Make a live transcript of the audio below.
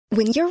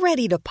When you're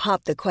ready to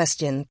pop the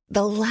question,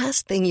 the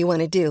last thing you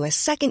want to do is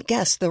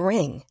second-guess the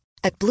ring.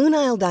 At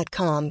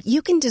BlueNile.com,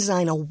 you can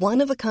design a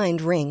one-of-a-kind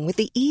ring with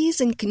the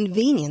ease and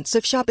convenience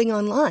of shopping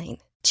online.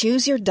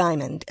 Choose your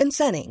diamond and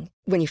setting.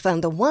 When you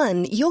find the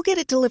one, you'll get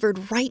it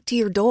delivered right to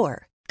your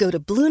door. Go to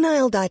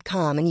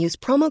BlueNile.com and use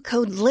promo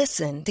code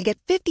LISTEN to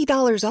get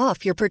 $50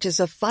 off your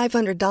purchase of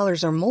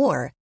 $500 or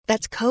more.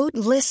 That's code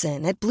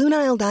LISTEN at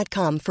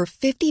BlueNile.com for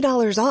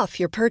 $50 off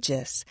your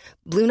purchase.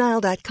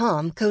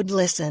 BlueNile.com, code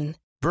LISTEN.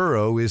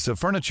 Burrow is a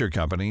furniture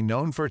company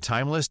known for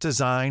timeless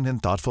design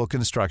and thoughtful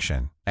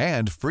construction,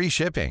 and free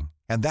shipping,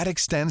 and that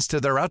extends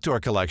to their outdoor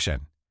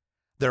collection.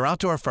 Their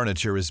outdoor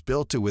furniture is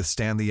built to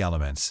withstand the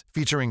elements,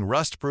 featuring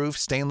rust-proof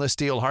stainless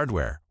steel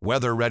hardware,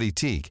 weather-ready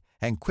teak,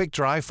 and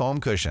quick-dry foam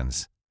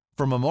cushions.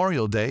 For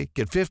Memorial Day,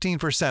 get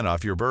 15%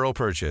 off your Burrow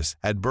purchase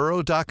at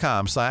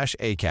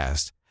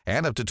burrow.com/ACAST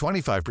and up to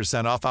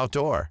 25% off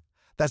outdoor.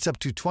 That's up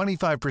to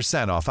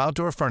 25% off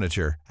outdoor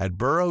furniture at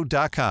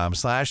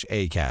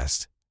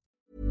burrow.com/ACAST.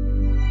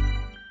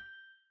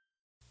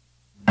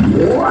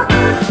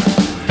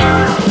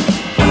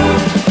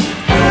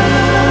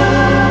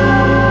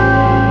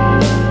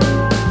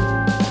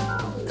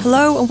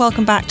 Hello and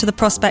welcome back to the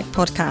Prospect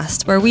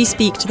Podcast, where we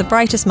speak to the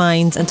brightest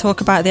minds and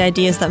talk about the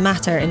ideas that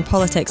matter in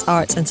politics,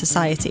 arts and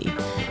society.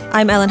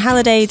 I'm Ellen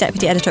Halliday,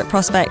 Deputy Editor at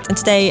Prospect, and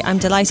today I'm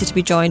delighted to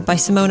be joined by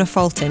Simona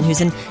Fulton,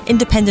 who's an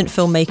independent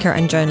filmmaker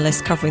and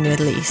journalist covering the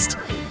Middle East.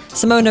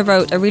 Simona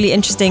wrote a really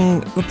interesting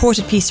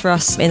reported piece for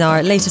us in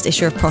our latest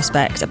issue of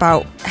Prospect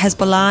about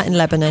Hezbollah in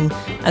Lebanon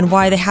and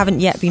why they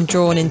haven't yet been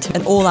drawn into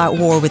an all-out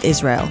war with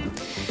Israel.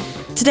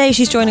 Today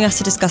she's joining us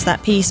to discuss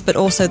that piece, but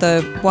also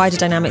the wider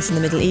dynamics in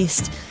the Middle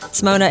East.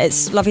 Simona,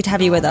 it's lovely to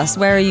have you with us.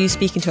 Where are you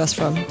speaking to us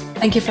from?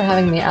 Thank you for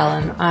having me,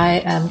 Ellen. I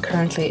am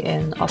currently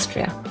in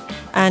Austria.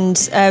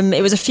 And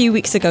it was a few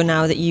weeks ago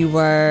now that you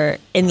were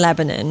in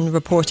Lebanon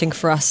reporting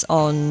for us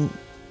on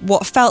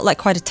what felt like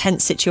quite a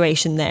tense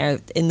situation there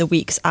in the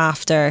weeks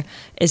after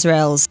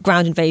Israel's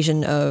ground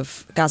invasion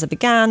of Gaza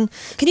began.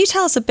 Can you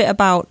tell us a bit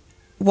about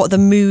what the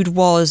mood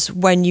was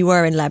when you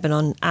were in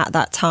Lebanon at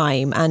that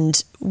time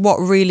and what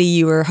really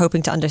you were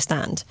hoping to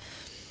understand?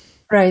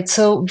 Right.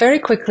 So very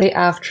quickly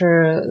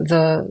after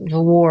the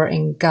war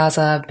in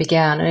Gaza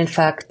began, and in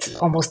fact,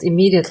 almost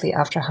immediately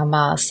after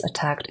Hamas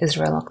attacked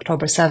Israel on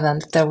October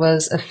 7th, there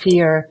was a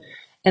fear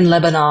in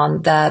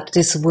Lebanon that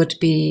this would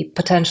be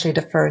potentially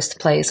the first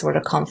place where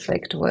the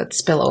conflict would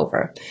spill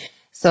over.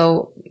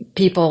 So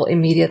people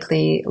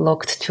immediately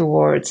looked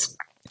towards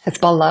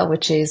Hezbollah,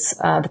 which is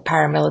the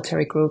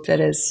paramilitary group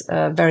that is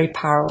very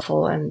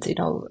powerful and,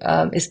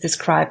 is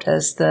described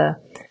as the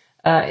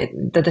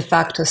de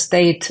facto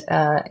state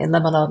in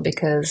Lebanon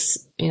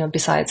because,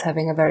 besides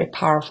having a very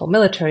powerful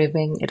military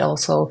wing, it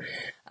also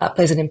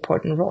plays an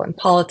important role in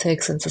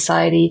politics and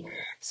society.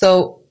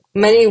 So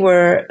many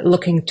were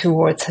looking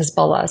towards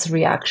Hezbollah's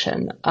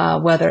reaction,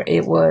 whether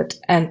it would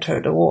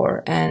enter the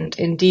war. And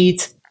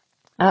indeed,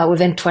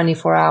 within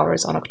 24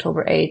 hours on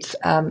October 8th,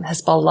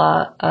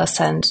 Hezbollah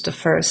sent the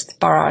first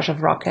barrage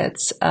of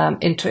rockets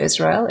into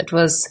Israel. It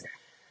was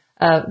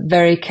a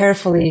very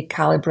carefully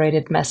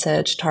calibrated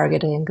message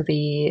targeting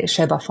the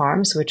Sheba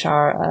farms, which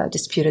are a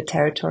disputed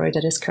territory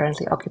that is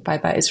currently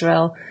occupied by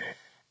Israel.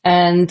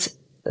 And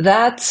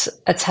that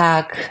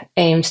attack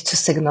aimed to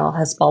signal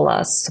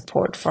Hezbollah's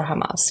support for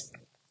Hamas.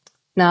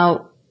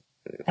 Now,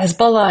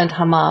 Hezbollah and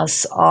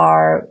Hamas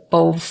are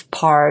both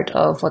part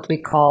of what we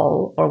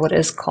call, or what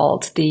is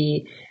called,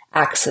 the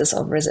axis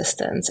of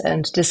resistance.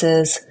 And this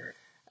is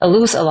a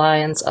loose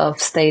alliance of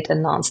state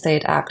and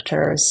non-state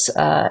actors,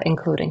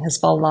 including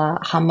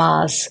Hezbollah,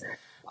 Hamas,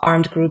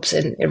 armed groups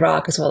in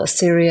Iraq as well as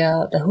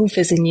Syria, the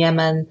Houthis in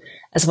Yemen,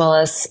 as well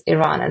as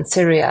Iran and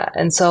Syria.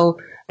 And so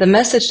the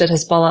message that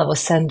Hezbollah was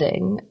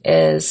sending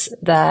is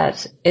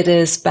that it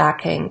is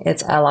backing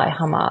its ally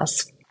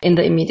Hamas in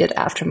the immediate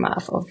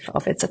aftermath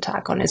of its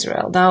attack on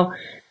Israel. Now,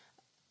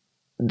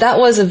 that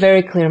was a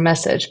very clear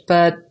message,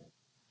 but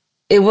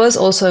it was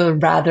also a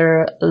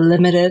rather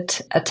limited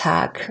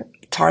attack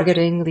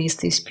targeting these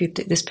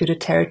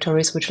disputed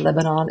territories which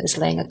Lebanon is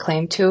laying a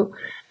claim to.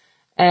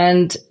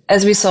 And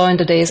as we saw in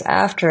the days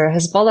after,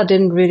 Hezbollah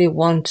didn't really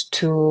want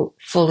to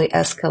fully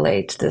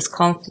escalate this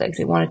conflict.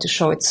 It wanted to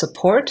show its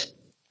support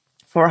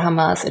for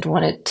Hamas. It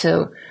wanted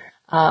to,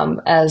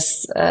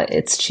 as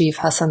its chief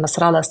Hassan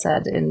Nasrallah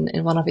said in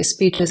one of his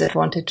speeches, it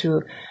wanted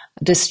to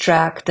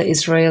distract the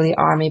Israeli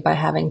army by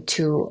having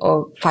to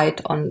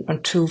fight on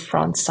two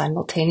fronts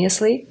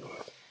simultaneously.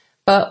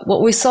 But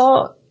what we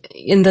saw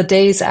in the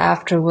days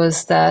after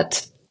was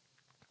that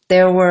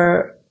there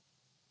were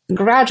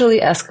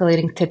gradually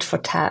escalating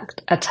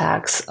tit-for-tat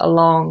attacks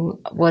along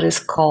what is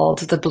called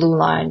the Blue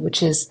Line,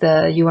 which is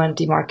the UN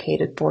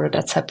demarcated border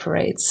that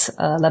separates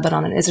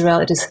Lebanon and Israel.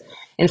 It is,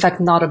 in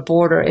fact, not a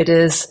border. It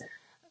is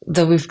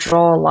the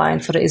withdrawal line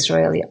for the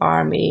Israeli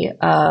army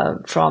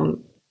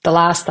from the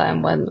last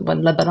time when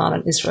Lebanon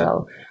and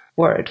Israel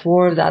were at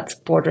war. That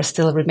border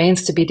still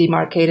remains to be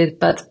demarcated,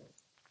 but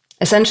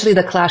essentially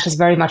the clash is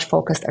very much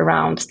focused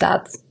around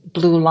that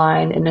blue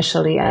line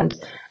initially, and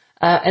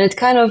it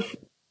kind of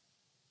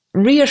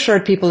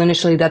reassured people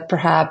initially that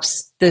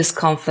perhaps this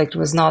conflict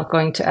was not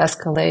going to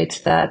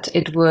escalate, that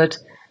it would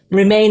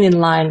remain in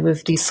line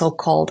with these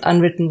so-called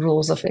unwritten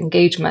rules of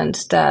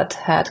engagement that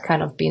had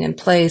kind of been in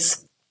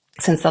place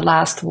since the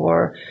last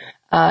war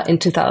in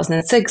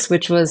 2006,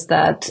 which was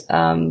that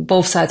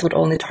both sides would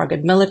only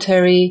target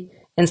military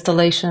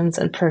installations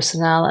and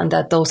personnel, and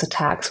that those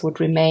attacks would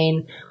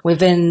remain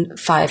within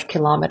 5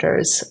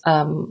 kilometers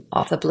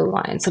of the blue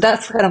line. So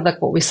that's kind of like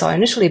what we saw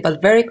initially,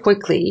 but very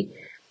quickly,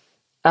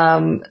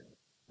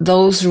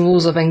 those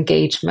rules of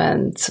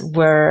engagement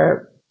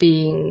were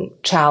being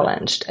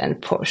challenged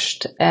and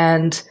pushed.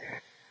 And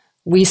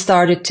we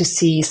started to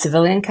see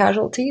civilian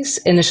casualties.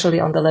 Initially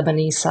on the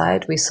Lebanese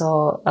side, we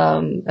saw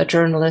a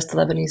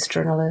Lebanese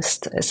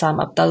journalist,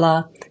 Issam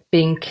Abdallah,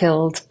 being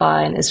killed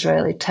by an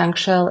Israeli tank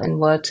shell in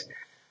what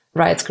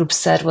rights groups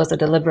said was a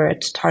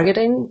deliberate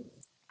targeting.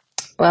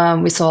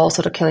 We saw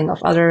also the killing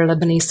of other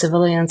Lebanese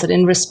civilians. And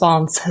in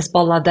response,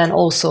 Hezbollah then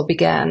also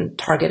began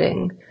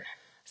targeting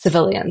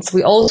civilians.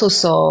 We also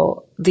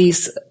saw the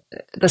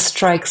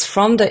strikes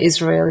from the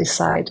Israeli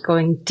side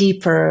going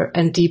deeper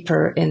and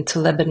deeper into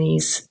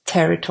Lebanese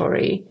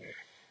territory,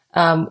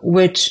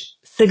 which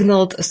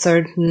signaled a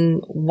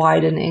certain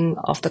widening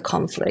of the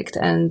conflict.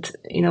 And,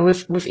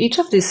 with each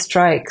of these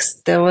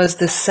strikes, there was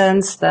this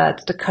sense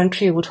that the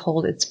country would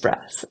hold its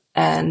breath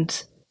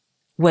and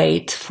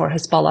wait for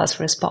Hezbollah's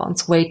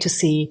response, wait to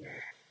see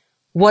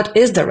what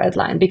is the red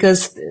line,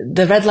 because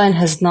the red line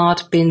has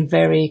not been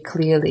very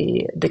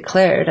clearly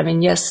declared. I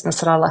mean, yes,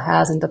 Nasrallah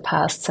has in the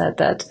past said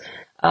that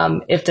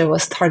if there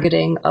was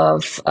targeting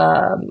of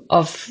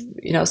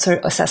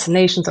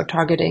assassinations or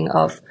targeting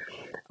of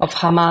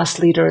Hamas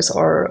leaders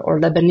or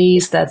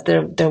Lebanese, that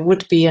there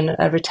would be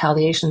a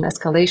retaliation,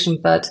 escalation.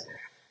 But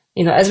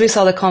as we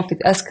saw the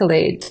conflict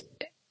escalate,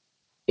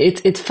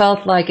 it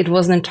felt like it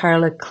wasn't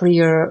entirely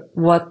clear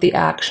what the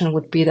action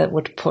would be that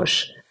would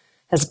push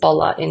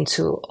Hezbollah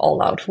into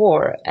all-out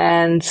war.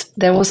 And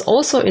there was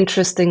also,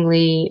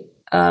 interestingly,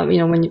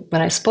 when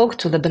I spoke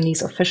to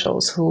Lebanese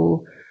officials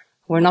who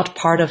were not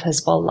part of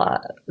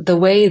Hezbollah, the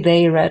way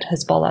they read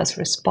Hezbollah's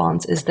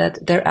response is that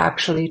they're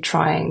actually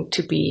trying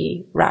to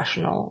be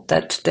rational,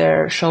 that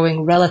they're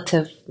showing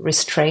relative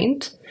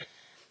restraint,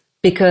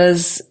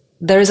 because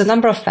there is a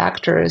number of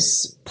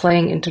factors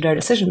playing into their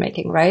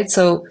decision-making, right?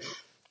 So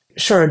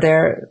sure,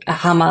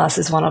 Hamas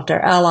is one of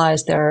their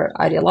allies. They're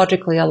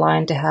ideologically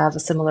aligned. They have a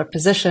similar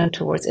position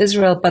towards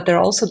Israel, but there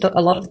are also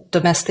a lot of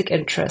domestic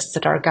interests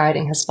that are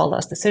guiding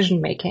Hezbollah's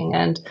decision-making.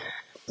 And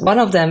one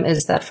of them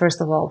is that,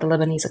 first of all, the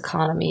Lebanese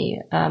economy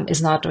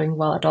is not doing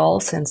well at all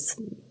since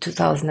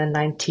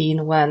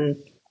 2019,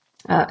 when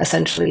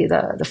essentially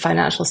the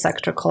financial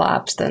sector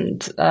collapsed.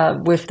 And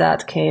with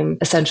that came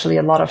essentially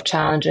a lot of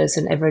challenges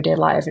in everyday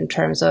life in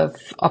terms of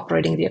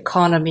operating the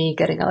economy,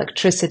 getting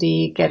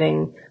electricity,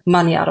 getting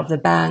money out of the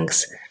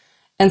banks.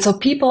 And so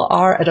people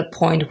are at a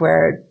point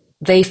where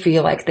they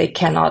feel like they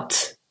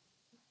cannot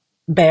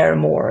bear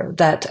more,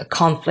 that a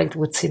conflict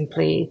would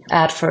simply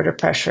add further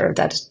pressure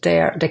that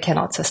they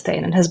cannot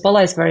sustain. And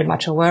Hezbollah is very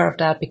much aware of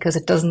that, because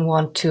it doesn't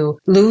want to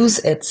lose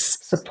its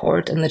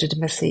support and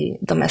legitimacy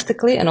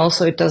domestically, and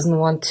also it doesn't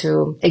want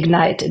to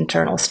ignite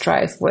internal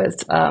strife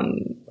with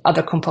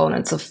other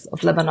components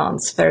of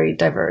Lebanon's very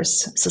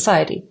diverse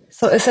society.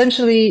 So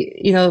essentially,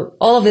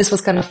 all of this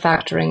was kind of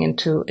factoring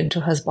into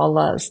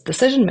Hezbollah's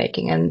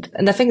decision-making. And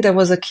I think there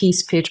was a key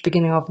speech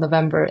beginning of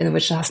November in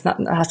which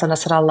Hassan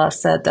Nasrallah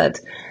said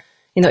that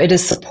it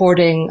is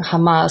supporting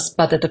Hamas,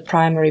 but that the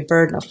primary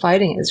burden of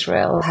fighting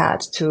Israel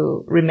had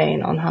to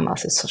remain on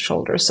Hamas's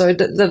shoulders. So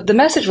the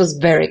message was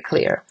very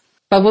clear.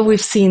 But what we've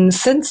seen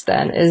since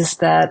then is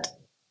that,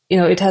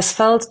 it has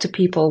felt to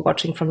people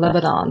watching from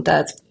Lebanon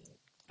that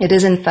it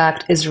is in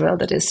fact Israel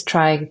that is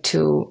trying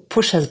to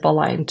push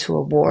Hezbollah into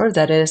a war,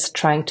 that is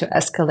trying to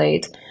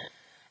escalate.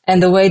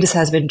 And the way this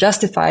has been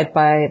justified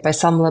by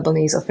some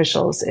Lebanese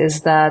officials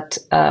is that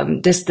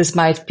this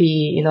might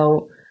be,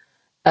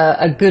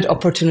 a good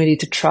opportunity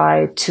to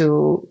try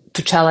to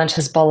challenge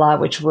Hezbollah,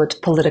 which would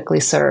politically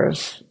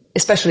serve,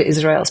 especially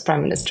Israel's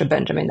Prime Minister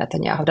Benjamin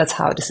Netanyahu. That's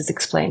how this is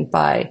explained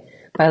by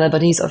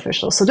Lebanese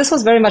officials. So this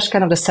was very much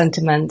kind of the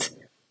sentiment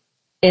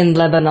in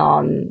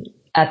Lebanon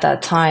at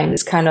that time,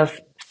 this kind of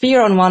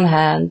fear on one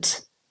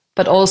hand,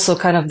 but also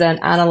kind of then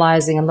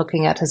analyzing and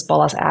looking at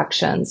Hezbollah's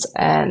actions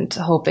and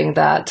hoping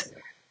that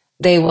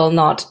they will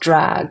not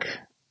drag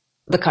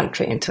the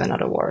country into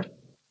another war.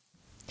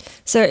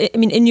 So, I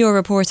mean, in your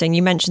reporting,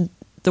 you mentioned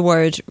the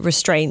word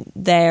restraint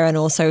there and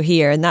also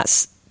here, and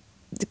that's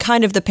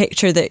kind of the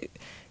picture that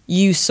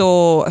you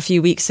saw a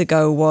few weeks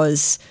ago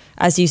was,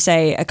 as you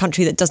say, a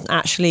country that doesn't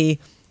actually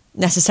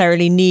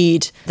necessarily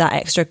need that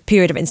extra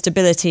period of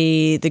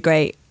instability, the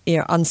great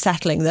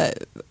unsettling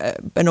that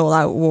an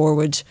all-out war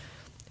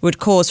would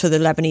cause for the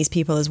Lebanese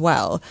people as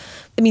well.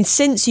 I mean,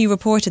 since you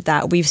reported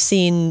that, we've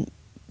seen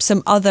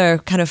some other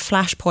kind of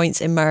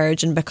flashpoints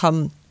emerge and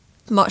become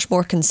much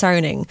more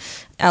concerning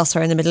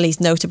elsewhere in the Middle East,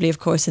 notably, of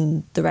course,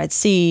 in the Red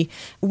Sea.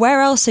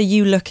 Where else are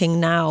you looking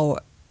now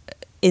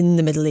in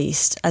the Middle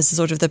East as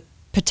sort of the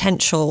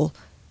potential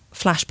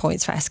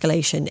flashpoints for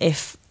escalation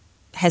if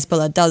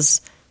Hezbollah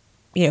does,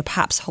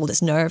 perhaps hold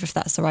its nerve, if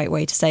that's the right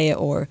way to say it,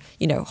 or,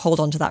 hold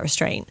on to that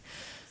restraint?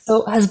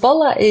 So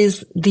Hezbollah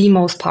is the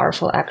most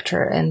powerful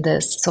actor in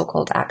this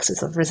so-called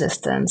axis of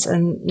resistance.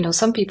 And,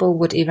 some people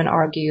would even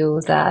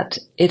argue that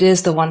it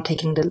is the one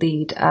taking the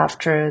lead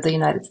after the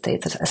United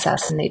States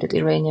assassinated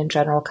Iranian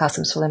General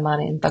Qasem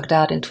Soleimani in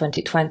Baghdad in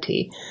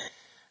 2020.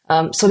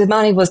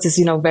 Soleimani was this,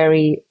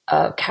 very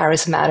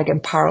charismatic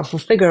and powerful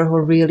figure who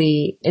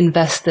really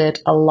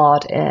invested a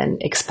lot in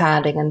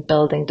expanding and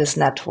building this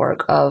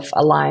network of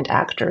aligned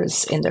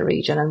actors in the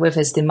region. And with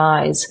his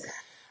demise,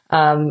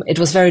 it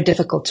was very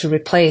difficult to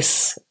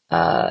replace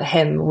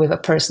him with a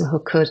person who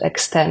could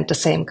extend the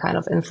same kind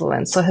of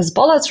influence. So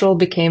Hezbollah's role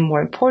became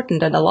more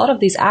important, and a lot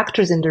of these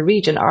actors in the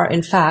region are,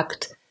 in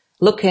fact,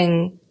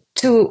 looking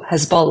to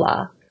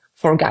Hezbollah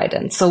for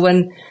guidance. So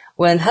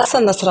when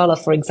Hassan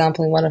Nasrallah, for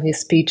example, in one of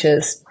his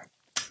speeches,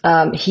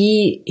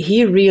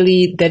 he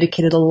really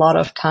dedicated a lot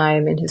of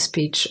time in his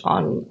speech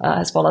on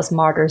Hezbollah's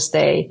Martyrs'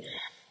 Day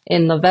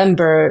in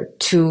November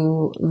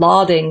to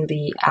lauding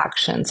the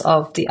actions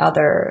of the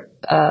other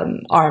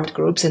armed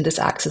groups in this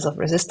axis of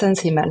resistance.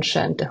 He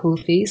mentioned the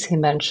Houthis. He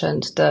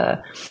mentioned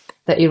the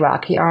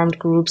Iraqi armed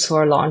groups who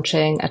are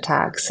launching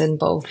attacks in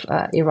both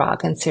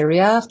Iraq and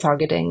Syria,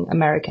 targeting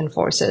American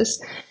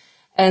forces.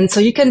 And so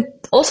you can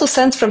also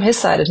sense from his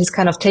side that he's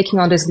kind of taking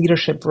on this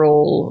leadership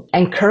role,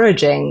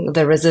 encouraging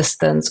the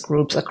resistance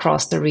groups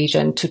across the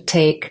region to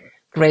take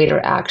greater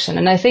action.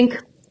 And I think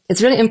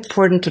it's really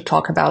important to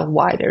talk about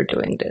why they're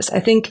doing this. I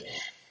think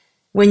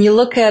when you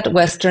look at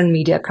Western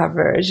media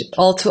coverage,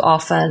 all too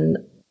often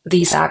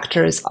these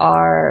actors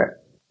are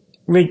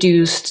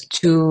reduced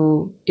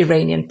to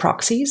Iranian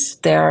proxies.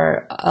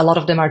 A lot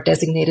of them are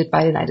designated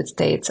by the United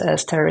States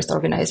as terrorist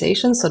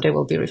organizations, so they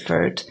will be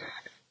referred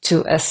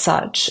to as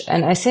such.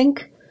 And I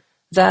think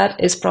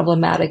that is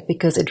problematic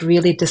because it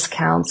really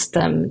discounts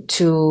them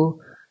to,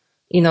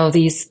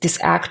 these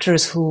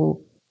actors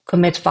who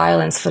commit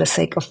violence for the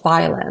sake of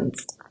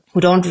violence, who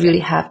don't really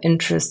have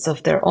interests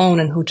of their own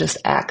and who just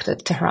act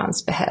at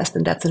Tehran's behest.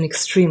 And that's an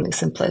extremely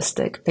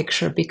simplistic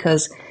picture,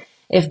 because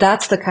if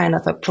that's the kind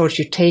of approach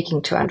you're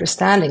taking to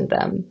understanding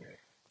them,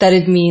 that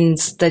it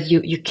means that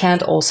you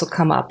can't also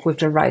come up with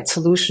the right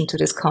solution to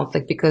this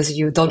conflict because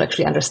you don't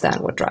actually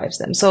understand what drives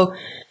them. So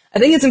I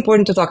think it's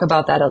important to talk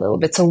about that a little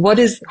bit. So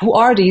who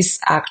are these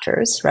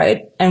actors,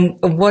 right? And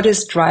what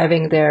is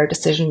driving their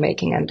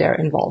decision-making and their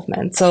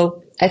involvement?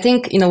 So I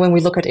think, when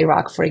we look at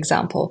Iraq, for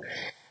example,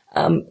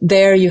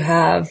 there you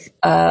have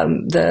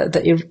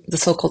the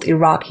so-called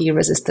Iraqi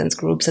resistance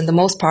groups, and the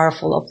most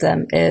powerful of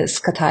them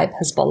is Kataib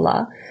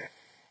Hezbollah.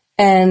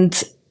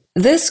 And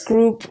this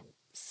group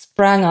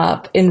sprang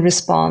up in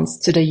response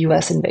to the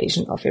US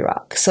invasion of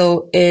Iraq.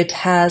 So it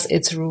has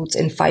its roots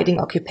in fighting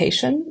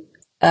occupation,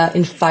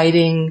 in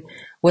fighting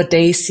what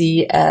they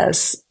see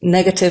as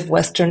negative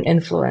Western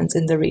influence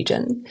in the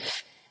region.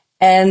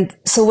 And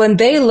so when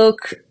they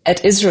look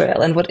at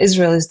Israel and what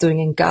Israel is doing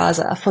in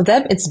Gaza, for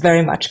them, it's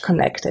very much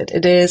connected.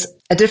 It is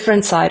a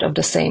different side of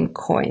the same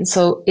coin.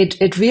 So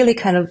it really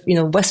kind of,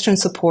 Western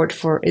support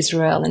for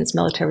Israel and its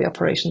military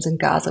operations in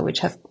Gaza, which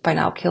have by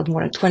now killed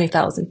more than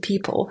 20,000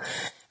 people,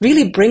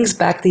 really brings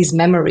back these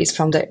memories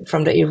from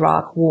the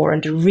Iraq war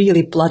and the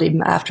really bloody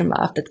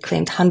aftermath that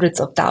claimed hundreds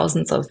of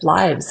thousands of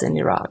lives in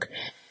Iraq.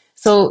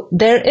 So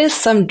there is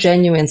some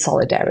genuine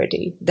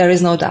solidarity. There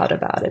is no doubt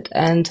about it.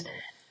 And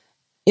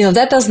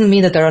that doesn't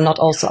mean that there are not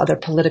also other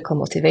political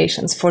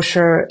motivations. For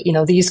sure,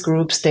 these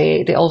groups,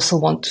 they also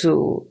want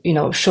to,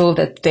 show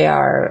that they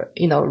are,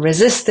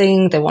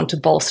 resisting. They want to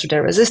bolster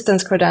their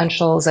resistance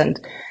credentials and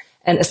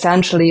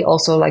essentially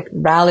also like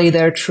rally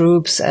their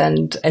troops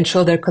and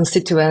show their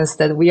constituents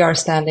that we are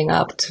standing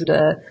up to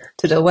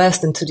the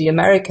West and to the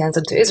Americans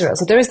and to Israel.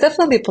 So there is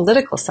definitely a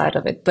political side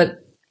of it,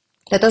 but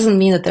that doesn't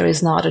mean that there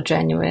is not a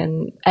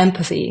genuine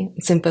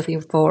sympathy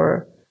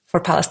for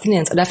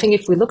Palestinians. And I think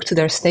if we look to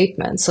their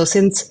statements, so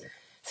since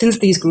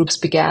these groups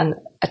began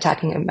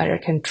attacking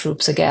American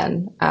troops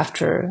again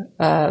after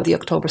the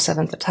October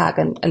 7th attack,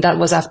 and that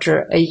was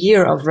after a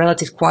year of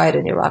relative quiet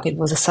in Iraq, it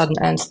was a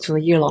sudden end to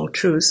a year-long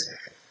truce,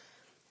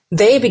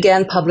 they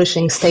began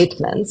publishing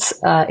statements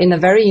in a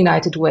very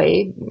united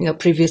way.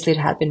 Previously it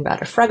had been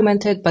rather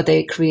fragmented, but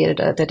they created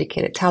a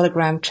dedicated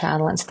Telegram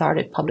channel and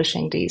started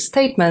publishing these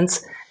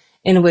statements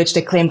in which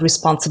they claimed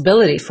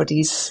responsibility for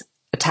these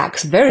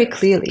attacks very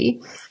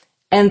clearly.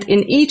 And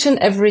in each and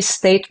every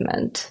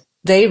statement,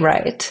 they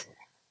write,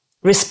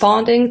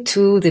 responding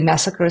to the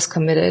massacres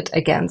committed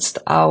against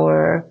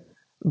our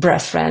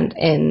brethren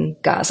in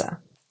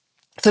Gaza.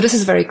 So this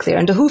is very clear.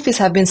 And the Houthis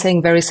have been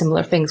saying very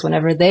similar things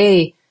whenever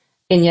they,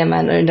 in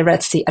Yemen or in the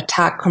Red Sea,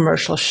 attack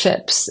commercial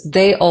ships.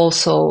 They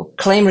also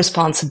claim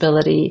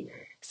responsibility,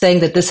 saying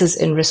that this is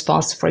in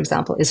response to, for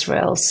example,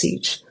 Israel's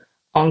siege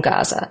on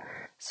Gaza.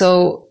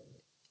 So,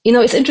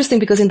 it's interesting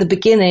because in the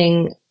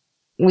beginning,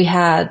 we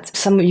had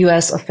some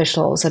U.S.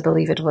 officials, I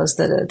believe it was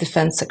the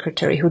defense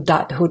secretary, who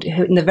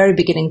in the very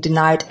beginning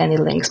denied any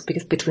links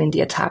between the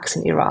attacks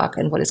in Iraq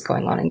and what is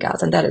going on in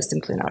Gaza. And that is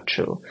simply not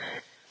true.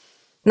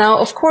 Now,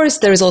 of course,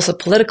 there is also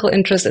political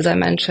interest, as I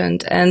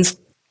mentioned, and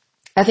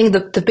I think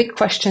the big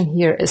question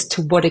here is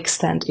to what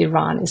extent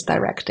Iran is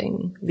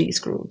directing these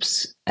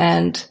groups.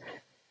 And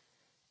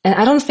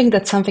I don't think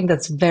that's something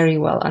that's very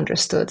well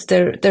understood.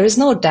 There is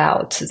no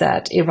doubt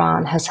that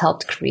Iran has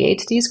helped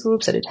create these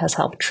groups, that it has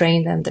helped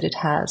train them, that it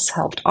has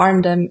helped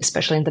arm them,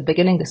 especially in the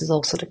beginning. This is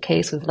also the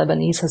case with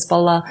Lebanese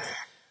Hezbollah.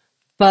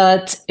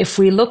 But if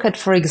we look at,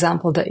 for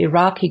example, the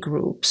Iraqi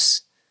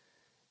groups,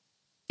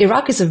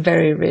 Iraq is a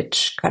very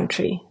rich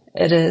country.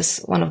 It is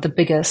one of the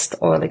biggest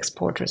oil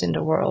exporters in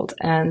the world.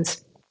 And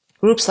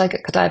groups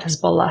like Kataib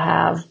Hezbollah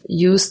have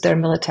used their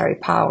military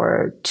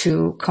power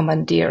to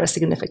commandeer a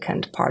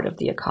significant part of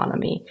the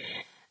economy.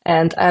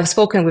 And I've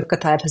spoken with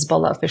Kataib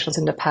Hezbollah officials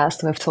in the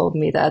past who have told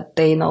me that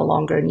they no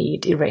longer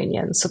need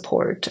Iranian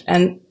support.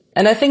 And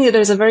I think that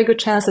there's a very good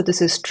chance that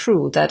this is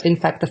true, that in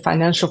fact the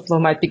financial flow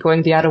might be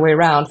going the other way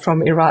around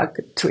from Iraq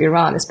to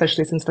Iran,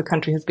 especially since the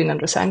country has been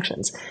under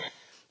sanctions.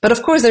 But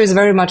of course, there is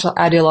very much an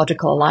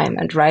ideological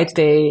alignment, right?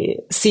 They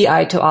see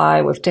eye to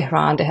eye with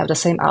Tehran. They have the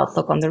same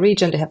outlook on the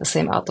region. They have the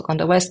same outlook on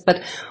the West.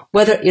 But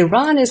whether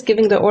Iran is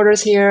giving the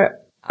orders here,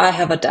 I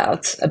have a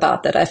doubt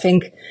about that. I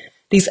think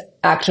these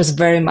actors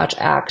very much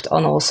act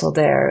on also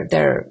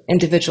their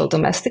individual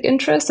domestic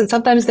interests. And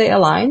sometimes they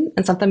align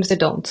and sometimes they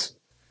don't.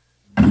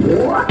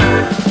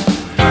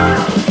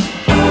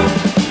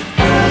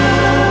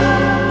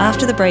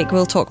 After the break,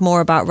 we'll talk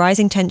more about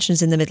rising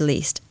tensions in the Middle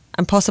East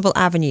and possible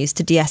avenues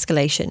to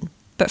de-escalation.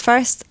 But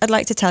first, I'd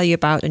like to tell you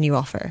about a new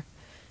offer.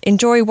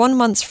 Enjoy 1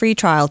 month's free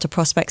trial to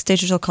Prospect's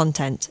digital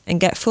content and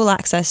get full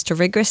access to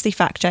rigorously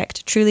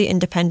fact-checked, truly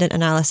independent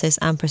analysis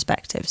and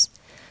perspectives.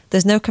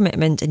 There's no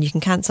commitment and you can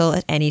cancel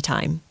at any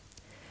time.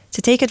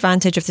 To take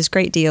advantage of this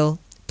great deal,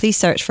 please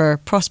search for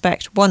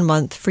Prospect 1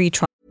 month free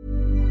trial.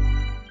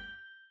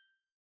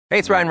 Hey,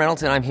 it's Ryan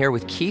Reynolds, and I'm here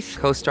with Keith,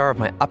 co-star of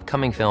my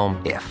upcoming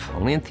film, If,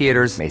 only in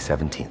theaters May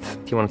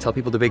 17th. Do you want to tell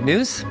people the big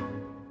news?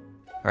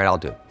 All right, I'll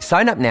do it.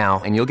 Sign up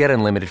now and you'll get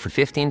unlimited for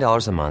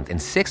 $15 a month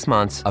and 6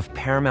 months of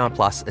Paramount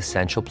Plus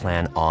Essential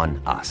Plan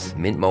on us.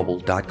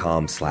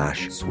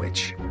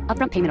 MintMobile.com/switch.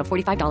 Upfront payment of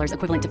 $45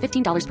 equivalent to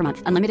 $15 per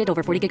month. Unlimited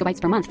over 40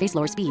 gigabytes per month. Face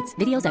lower speeds.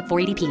 Videos at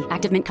 480p.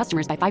 Active Mint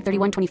customers by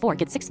 531.24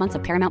 get 6 months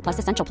of Paramount Plus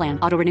Essential Plan.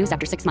 Auto renews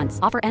after 6 months.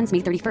 Offer ends May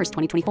 31st,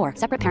 2024.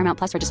 Separate Paramount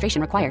Plus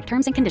registration required.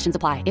 Terms and conditions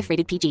apply if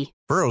rated PG.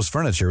 Burrow's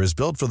furniture is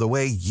built for the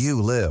way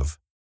you live.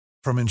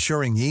 From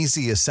ensuring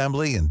easy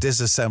assembly and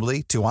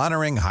disassembly to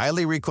honoring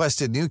highly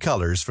requested new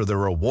colors for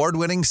their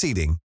award-winning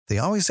seating, they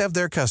always have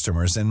their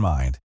customers in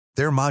mind.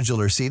 Their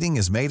modular seating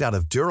is made out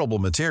of durable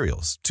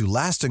materials to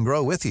last and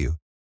grow with you.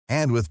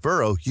 And with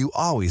Burrow, you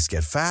always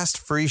get fast,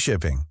 free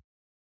shipping.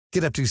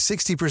 Get up to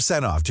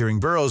 60% off during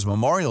Burrow's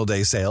Memorial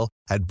Day sale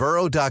at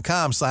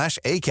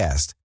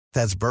burrow.com/ACAST.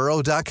 That's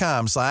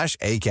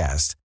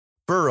burrow.com/ACAST.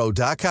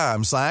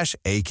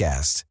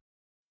 burrow.com/ACAST.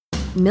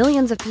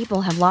 Millions of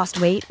people have lost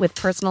weight with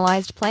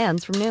personalized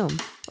plans from Noom.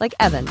 Like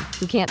Evan,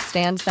 who can't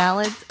stand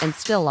salads and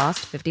still lost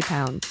 50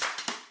 pounds.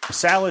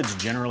 Salads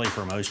generally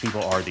for most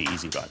people are the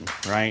easy button,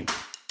 right?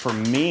 For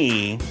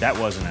me, that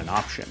wasn't an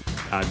option.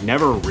 I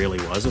never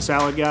really was a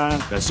salad guy.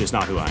 That's just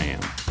not who I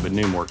am. But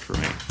Noom worked for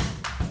me.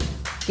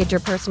 Get your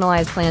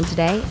personalized plan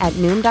today at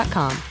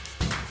Noom.com.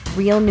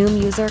 Real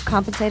Noom user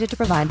compensated to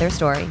provide their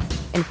story.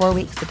 In 4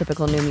 weeks, the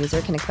typical Noom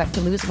user can expect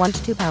to lose 1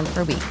 to 2 pounds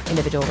per week.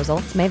 Individual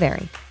results may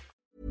vary.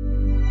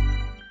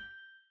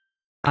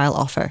 I'll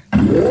offer.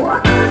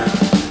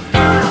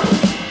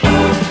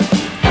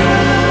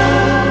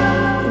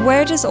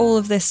 Where does all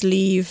of this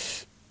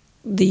leave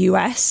the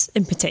US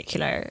in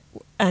particular,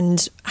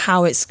 and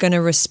how it's going to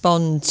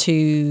respond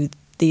to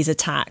these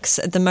attacks?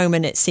 At the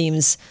moment, it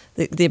seems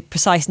the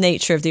precise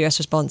nature of the US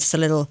response is a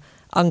little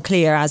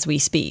unclear as we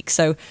speak.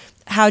 So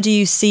how do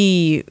you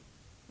see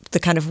the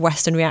kind of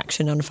Western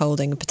reaction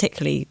unfolding,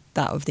 particularly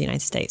that of the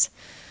United States?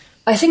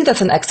 I think that's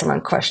an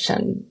excellent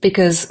question,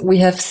 because we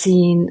have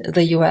seen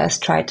the US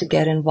try to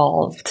get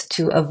involved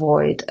to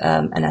avoid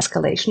an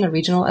escalation, a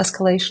regional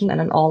escalation, and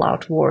an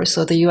all-out war.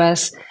 So the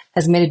US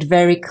has made it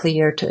very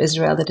clear to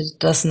Israel that it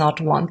does not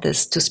want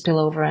this to spill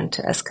over and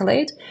to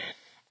escalate.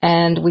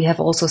 And we have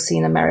also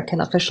seen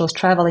American officials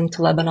traveling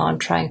to Lebanon,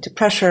 trying to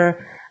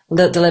pressure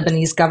the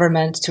Lebanese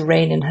government to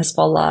rein in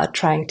Hezbollah,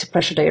 trying to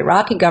pressure the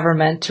Iraqi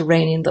government to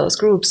rein in those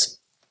groups.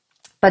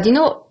 But,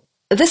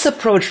 this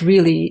approach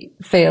really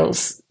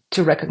fails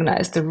to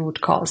recognize the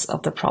root cause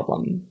of the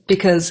problem,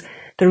 because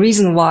the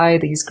reason why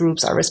these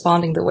groups are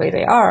responding the way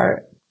they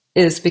are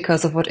is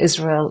because of what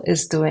Israel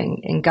is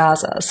doing in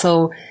Gaza.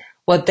 So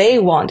what they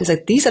want is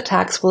that these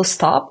attacks will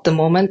stop the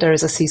moment there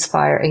is a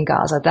ceasefire in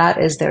Gaza. That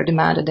is their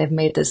demand, and they've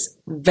made this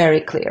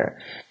very clear.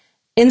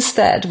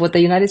 Instead, what the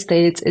United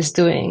States is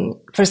doing,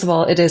 first of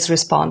all, it is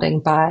responding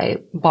by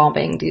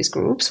bombing these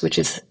groups, which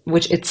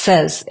it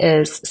says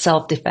is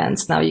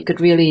self-defense. Now, you could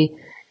really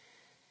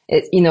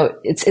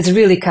it's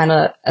really kind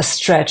of a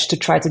stretch to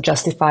try to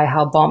justify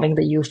how bombing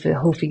the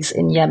Houthis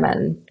in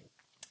Yemen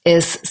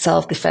is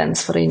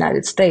self-defense for the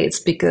United States,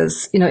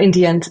 because, in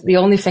the end, the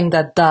only thing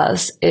that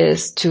does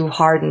is to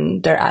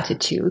harden their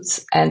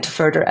attitudes and to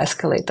further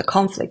escalate the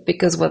conflict.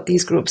 Because what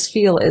these groups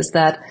feel is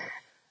that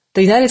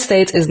the United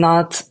States is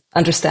not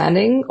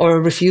understanding or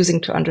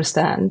refusing to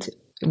understand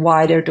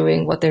why they're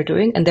doing what they're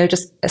doing. And they're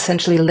just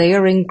essentially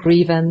layering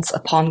grievance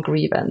upon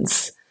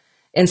grievance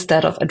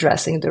instead of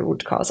addressing the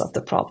root cause of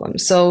the problem.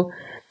 So,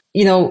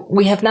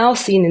 we have now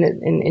seen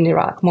in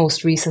Iraq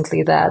most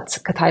recently that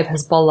Kataib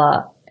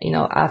Hezbollah,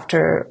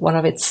 after one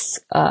of its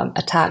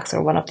attacks,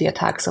 or one of the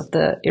attacks of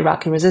the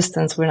Iraqi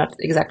resistance, we're not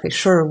exactly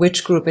sure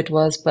which group it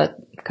was, but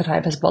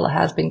Kataib Hezbollah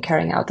has been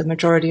carrying out the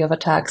majority of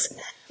attacks.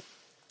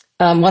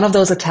 One of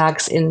those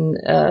attacks on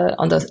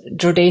the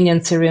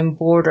Jordanian-Syrian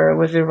border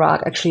with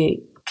Iraq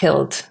actually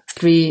killed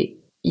 3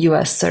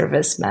 U.S.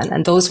 servicemen,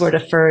 and those were the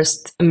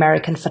first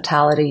American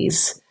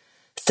fatalities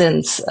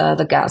since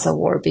the Gaza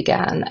war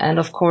began. And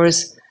of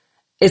course,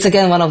 it's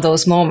again one of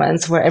those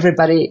moments where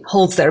everybody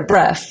holds their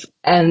breath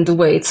and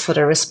waits for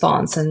the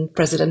response. And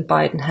President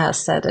Biden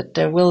has said that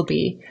there will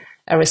be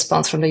a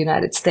response from the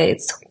United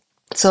States.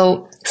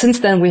 So since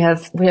then, we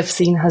have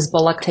seen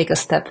Hezbollah take a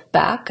step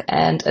back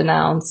and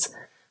announce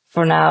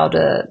for now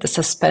the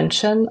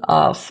suspension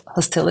of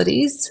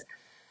hostilities.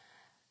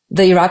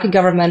 The Iraqi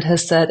government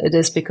has said it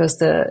is because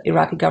the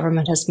Iraqi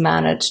government has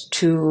managed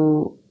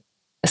to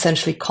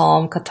essentially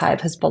calm Kataib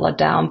Hezbollah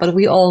down. But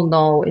we all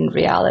know in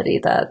reality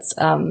that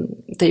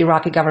the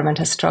Iraqi government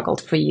has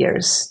struggled for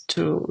years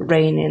to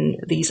rein in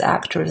these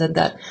actors, and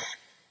that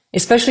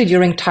especially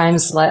during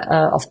times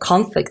of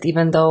conflict,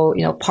 even though,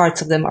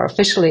 parts of them are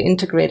officially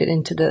integrated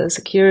into the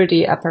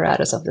security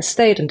apparatus of the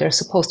state and they're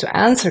supposed to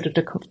answer to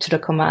the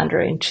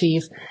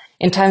commander-in-chief,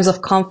 in times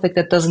of conflict,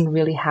 that doesn't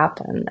really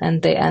happen.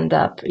 And they end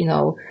up,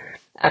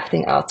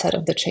 acting outside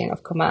of the chain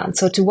of command.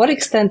 So to what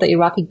extent the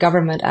Iraqi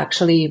government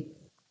actually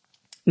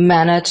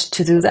managed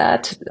to do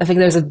that, I think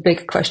there's a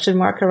big question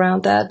mark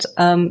around that.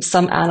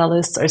 Some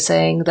analysts are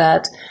saying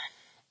that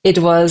it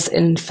was,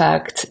 in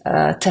fact,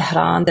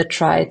 Tehran that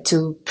tried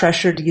to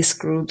pressure these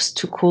groups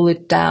to cool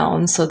it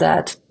down so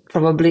that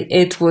probably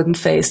it wouldn't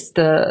face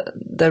the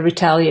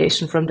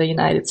retaliation from the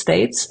United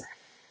States.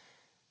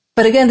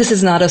 But again, this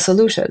is not a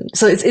solution.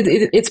 So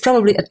it's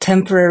probably a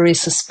temporary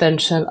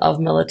suspension of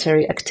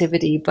military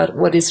activity. But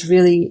what is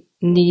really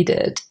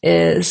needed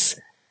is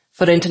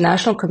for the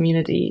international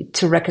community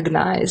to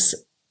recognize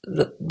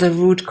the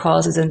root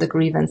causes and the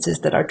grievances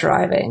that are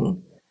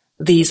driving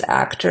these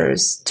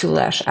actors to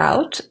lash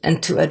out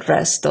and to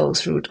address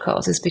those root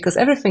causes, because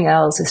everything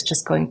else is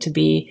just going to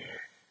be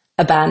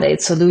a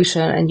Band-Aid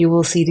solution, and you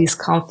will see these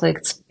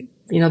conflicts,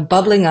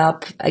 bubbling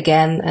up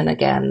again and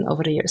again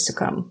over the years to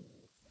come.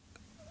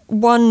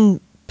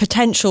 One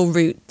potential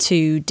route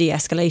to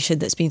de-escalation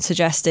that's been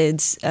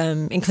suggested,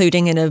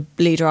 including in a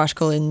leader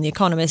article in The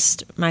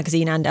Economist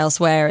magazine and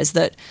elsewhere, is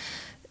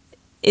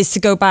to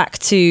go back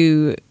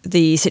to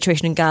the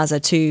situation in Gaza,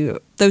 to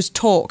those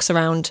talks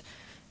around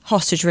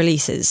hostage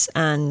releases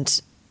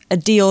and a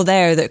deal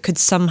there that could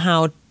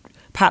somehow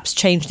perhaps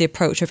change the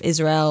approach of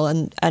Israel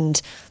and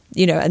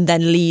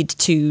then lead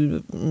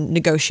to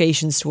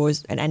negotiations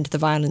towards an end to the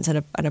violence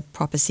and a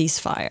proper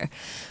ceasefire.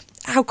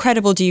 How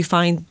credible do you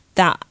find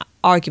that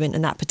argument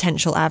and that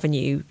potential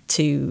avenue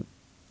to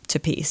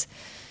peace?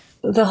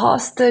 The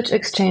hostage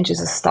exchange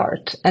is a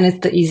start, and it's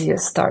the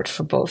easiest start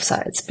for both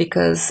sides,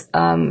 because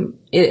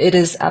it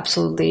is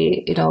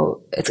absolutely,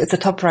 it's a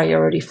top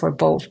priority for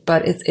both.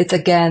 But it's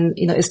again,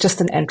 it's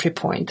just an entry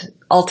point.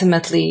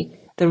 Ultimately,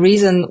 the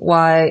reason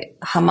why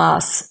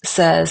Hamas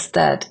says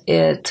that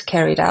it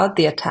carried out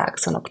the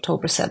attacks on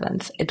October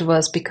 7th, it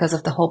was because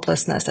of the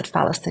hopelessness that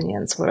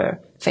Palestinians were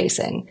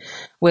facing,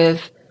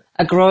 with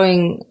a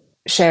growing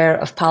share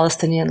of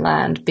Palestinian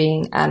land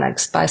being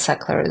annexed by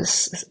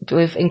settlers,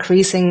 with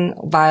increasing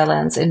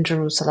violence in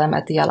Jerusalem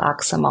at the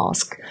Al-Aqsa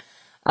Mosque,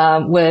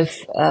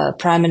 with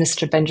Prime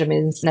Minister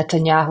Benjamin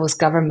Netanyahu's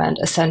government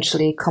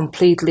essentially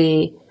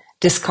completely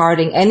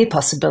discarding any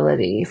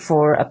possibility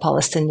for a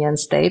Palestinian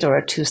state or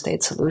a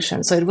two-state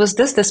solution. So it was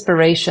this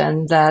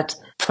desperation that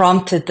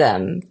prompted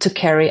them to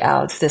carry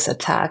out this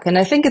attack. And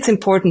I think it's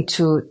important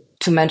to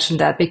mention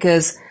that,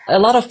 because a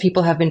lot of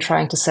people have been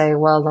trying to say,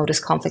 well, no, this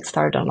conflict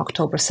started on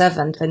October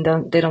 7th,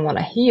 and they don't want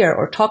to hear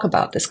or talk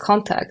about this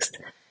context.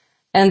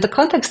 And the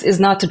context is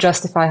not to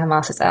justify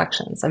Hamas's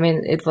actions. I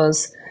mean, it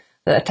was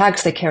the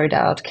attacks they carried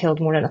out killed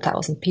more than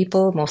 1,000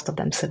 people, most of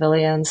them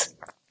civilians.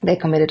 They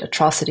committed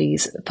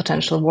atrocities,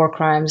 potential war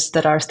crimes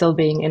that are still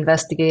being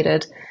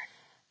investigated.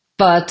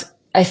 But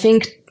I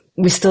think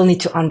we still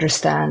need to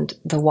understand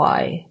the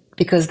why,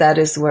 because that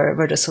is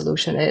where the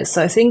solution is.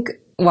 So I think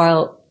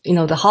while,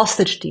 the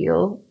hostage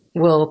deal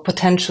will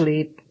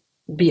potentially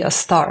be a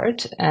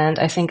start, and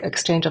I think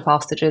exchange of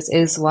hostages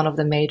is one of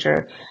the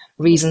major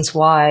reasons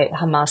why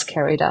Hamas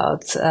carried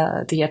out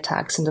the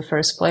attacks in the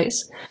first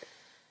place.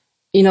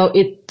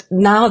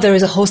 Now there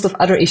is a host of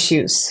other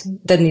issues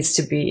that needs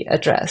to be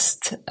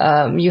addressed.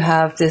 You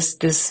have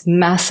this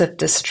massive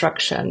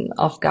destruction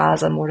of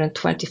Gaza, more than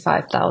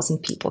 25,000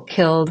 people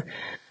killed.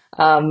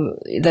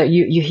 That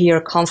you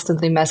hear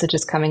constantly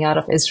messages coming out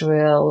of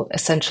Israel,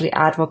 essentially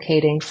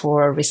advocating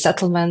for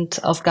resettlement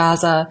of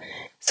Gaza.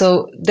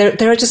 So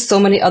there are just so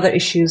many other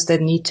issues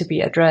that need to be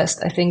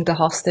addressed. I think the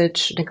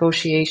hostage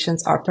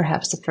negotiations are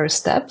perhaps the first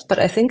step, but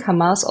I think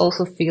Hamas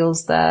also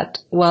feels that,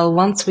 well,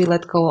 once we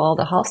let go all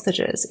the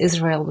hostages,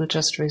 Israel will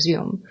just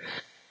resume.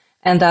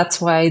 And that's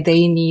why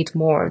they need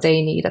more.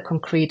 They need a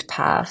concrete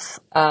path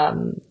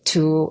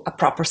to a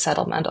proper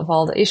settlement of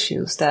all the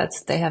issues that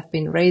they have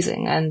been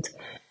raising. And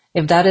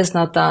if that is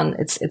not done,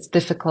 it's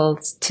difficult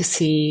to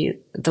see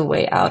the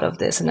way out of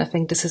this. And I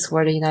think this is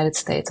where the United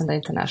States and the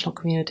international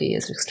community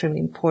is extremely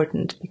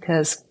important,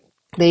 because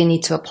they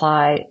need to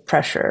apply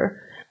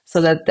pressure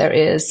so that there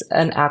is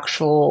an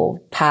actual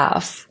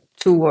path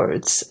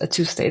towards a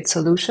two-state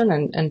solution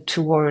and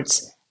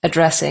towards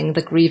addressing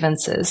the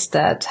grievances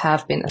that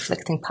have been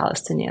afflicting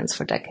Palestinians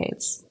for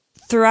decades.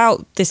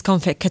 Throughout this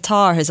conflict,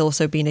 Qatar has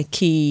also been a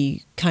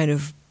key kind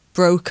of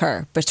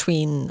broker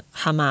between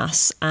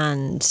Hamas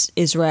and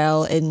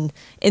Israel in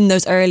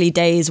those early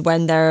days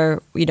when there,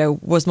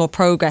 was more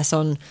progress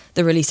on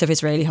the release of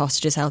Israeli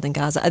hostages held in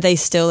Gaza. Are they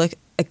still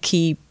a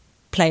key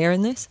player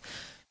in this?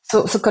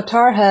 So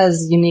Qatar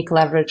has unique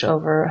leverage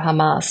over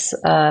Hamas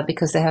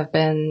because they have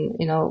been,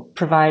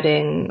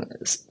 providing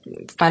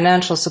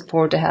financial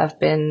support. They have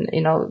been,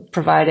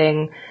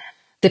 providing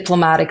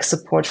diplomatic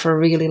support for a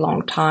really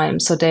long time.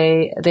 So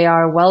they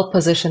are well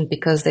positioned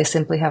because they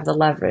simply have the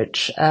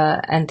leverage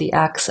and the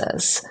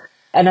access.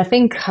 And I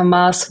think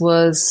Hamas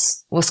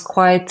was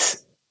quite,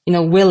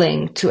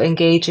 willing to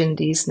engage in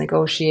these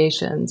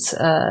negotiations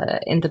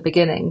in the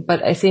beginning.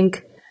 But I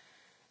think,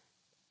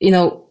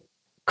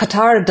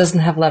 Qatar doesn't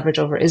have leverage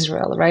over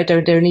Israel, right?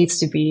 There needs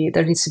to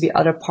be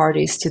other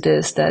parties to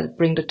this that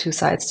bring the two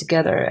sides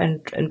together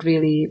and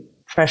really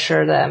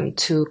pressure them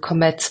to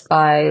commit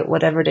by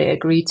whatever they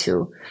agree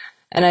to.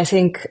 And I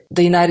think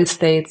the United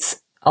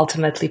States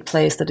ultimately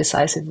plays the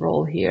decisive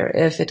role here.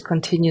 If it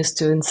continues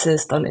to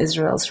insist on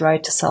Israel's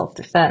right to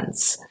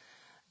self-defense,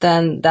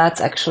 then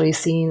that's actually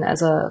seen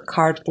as a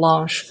carte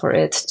blanche for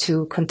it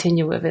to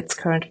continue with its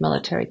current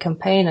military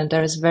campaign. And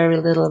there is very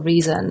little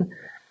reason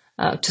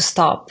to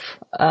stop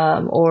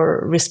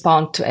or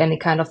respond to any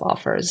kind of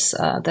offers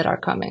that are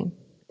coming.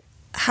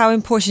 How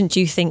important do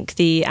you think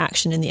the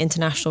action in the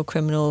International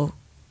Criminal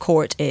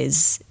Court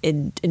is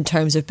in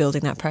terms of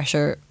building that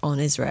pressure on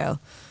Israel?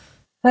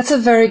 That's a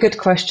very good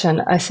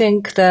question. I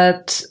think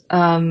that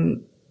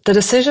the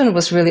decision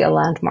was really a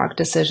landmark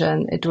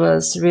decision. It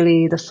was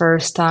really the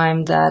first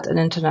time that an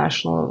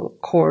international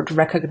court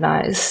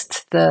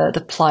recognized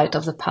the plight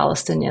of the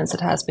Palestinians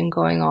that has been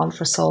going on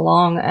for so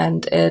long.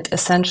 And it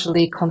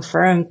essentially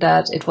confirmed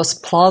that it was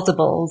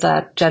plausible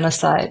that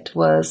genocide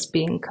was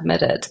being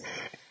committed.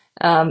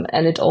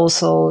 And it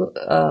also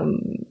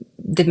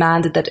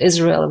demanded that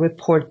Israel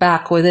report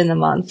back within a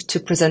month to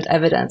present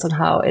evidence on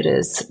how it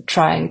is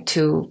trying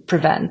to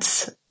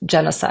prevent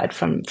genocide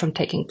from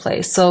taking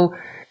place. So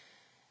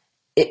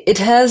it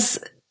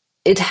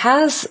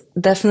has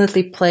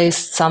definitely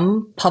placed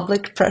some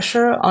public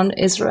pressure on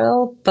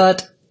Israel,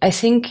 but I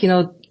think,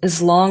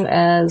 as long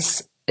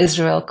as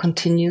Israel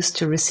continues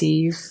to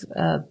receive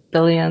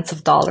billions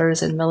of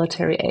dollars in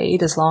military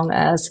aid, as long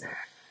as,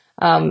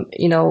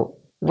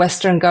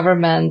 Western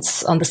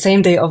governments on the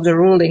same day of the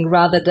ruling,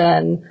 rather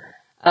than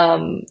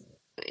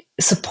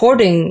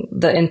supporting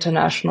the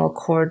International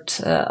Court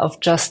of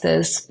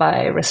Justice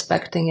by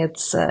respecting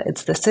its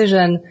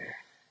decision,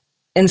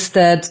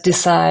 instead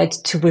decide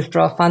to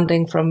withdraw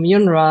funding from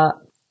UNRWA,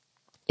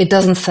 it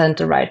doesn't send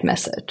the right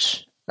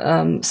message.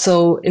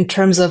 So in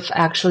terms of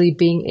actually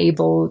being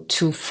able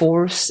to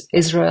force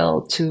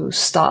Israel to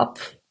stop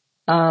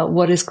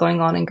what is going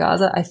on in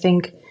Gaza, I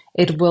think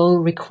it will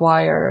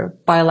require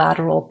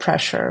bilateral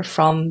pressure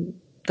from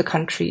the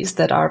countries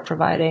that are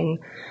providing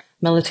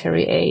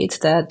military aid,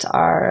 that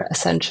are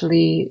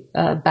essentially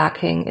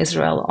backing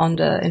Israel on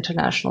the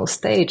international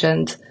stage.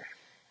 And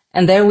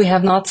there we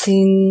have not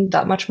seen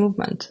that much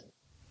movement.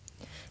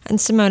 And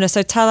Simona,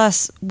 so tell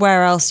us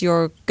where else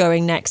you're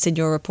going next in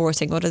your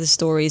reporting. What are the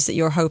stories that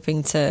you're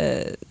hoping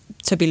to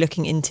be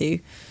looking into?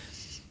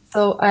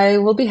 So I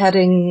will be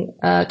heading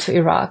to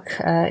Iraq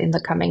in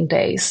the coming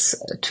days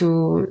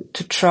to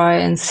try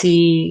and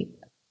see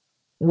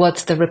what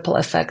the ripple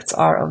effects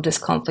are of this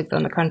conflict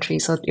on the country.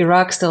 So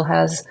Iraq still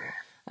has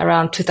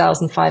around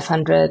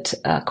 2,500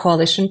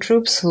 coalition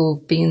troops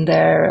who've been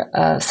there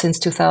since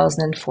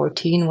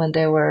 2014, when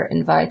they were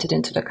invited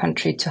into the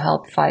country to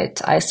help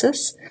fight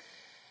ISIS.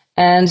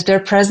 And their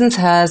presence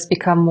has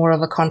become more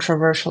of a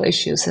controversial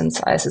issue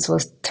since ISIS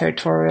was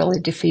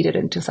territorially defeated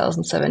in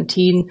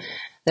 2017.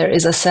 There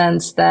is a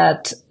sense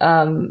that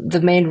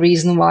the main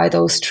reason why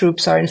those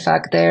troops are in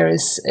fact there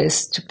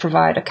is to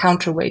provide a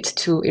counterweight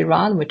to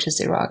Iran, which is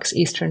Iraq's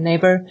eastern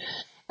neighbor,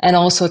 and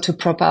also to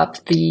prop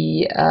up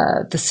the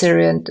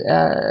Syrian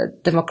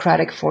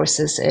democratic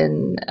forces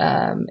in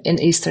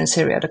eastern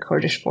Syria, the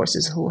Kurdish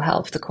forces who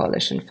helped the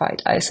coalition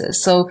fight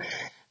ISIS. So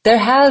there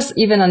has,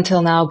 even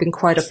until now, been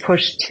quite a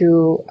push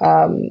to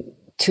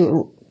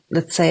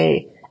let's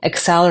say,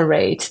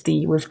 accelerate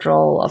the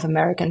withdrawal of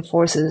American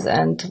forces.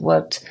 And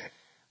what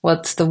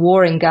the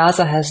war in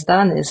Gaza has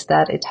done is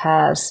that it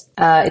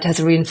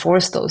has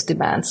reinforced those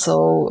demands.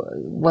 So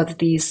what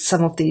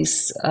some of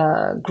these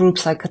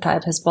groups like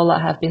Kataib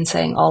Hezbollah have been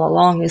saying all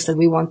along is that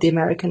we want the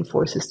American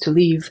forces to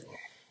leave.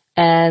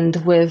 And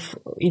with,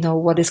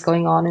 what is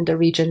going on in the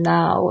region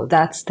now,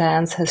 that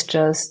stance has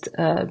just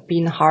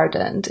been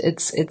hardened.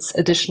 It's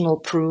additional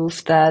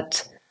proof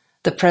that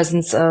the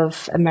presence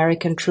of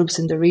American troops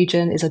in the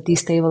region is a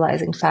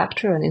destabilizing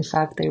factor. And in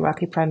fact, the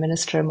Iraqi Prime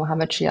Minister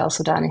Mohammed Shia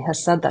al-Sudani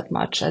has said that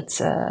much at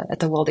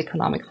the World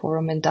Economic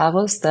Forum in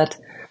Davos, that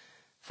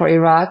for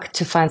Iraq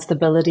to find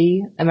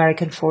stability,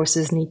 American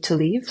forces need to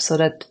leave so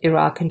that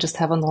Iraq can just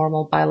have a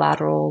normal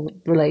bilateral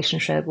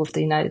relationship with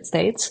the United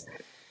States.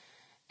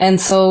 And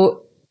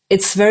so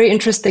it's very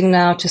interesting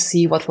now to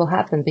see what will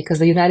happen, because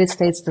the United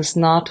States does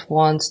not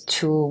want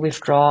to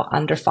withdraw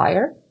under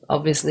fire.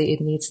 Obviously,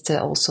 it needs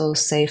to also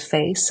save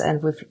face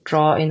and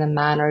withdraw in a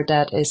manner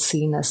that is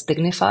seen as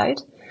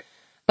dignified.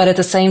 But at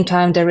the same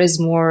time, there is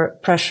more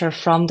pressure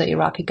from the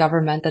Iraqi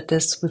government that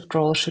this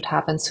withdrawal should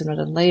happen sooner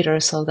than later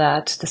so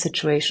that the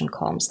situation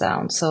calms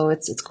down. So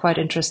it's quite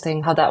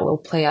interesting how that will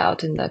play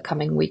out in the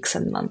coming weeks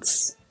and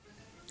months.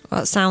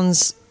 Well, it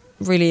sounds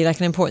really like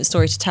an important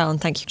story to tell,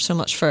 and thank you so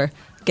much for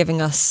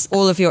giving us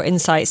all of your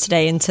insights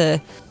today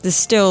into the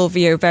still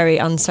very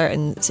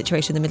uncertain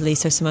situation in the Middle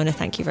East. So Simona,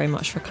 thank you very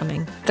much for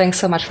coming. Thanks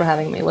so much for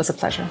having me. It was a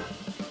pleasure.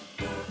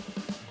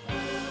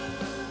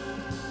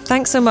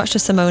 Thanks so much to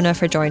Simona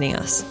for joining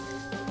us.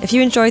 If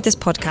you enjoyed this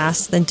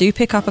podcast, then do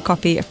pick up a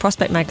copy of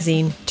Prospect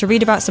magazine to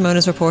read about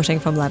Simona's reporting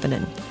from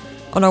Lebanon.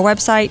 On our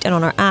website and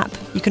on our app,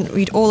 you can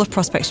read all of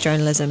Prospect's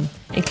journalism,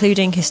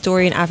 including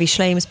historian Avi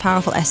Schleim's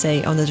powerful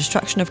essay on the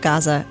destruction of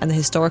Gaza and the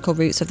historical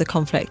roots of the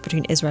conflict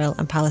between Israel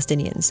and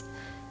Palestinians.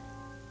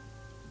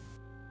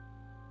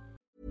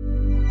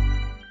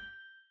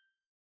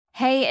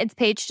 Hey, it's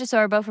Paige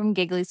DeSorbo from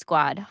Giggly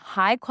Squad.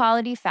 High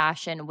quality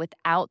fashion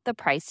without the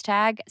price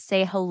tag.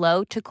 Say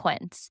hello to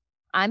Quince.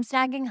 I'm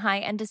snagging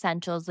high-end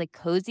essentials like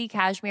cozy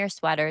cashmere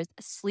sweaters,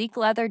 sleek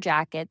leather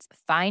jackets,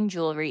 fine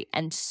jewelry,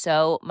 and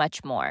so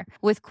much more.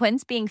 With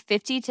Quince being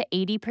 50 to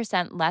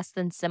 80% less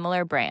than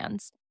similar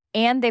brands.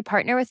 And they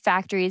partner with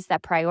factories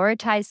that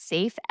prioritize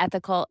safe,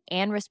 ethical,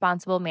 and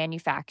responsible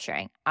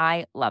manufacturing.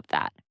 I love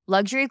that.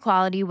 Luxury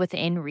quality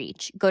within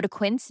reach. Go to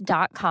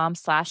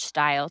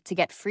quince.com/style to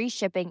get free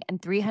shipping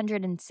and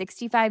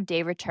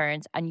 365-day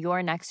returns on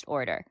your next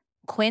order.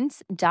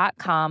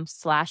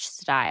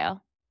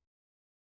 Quince.com/style.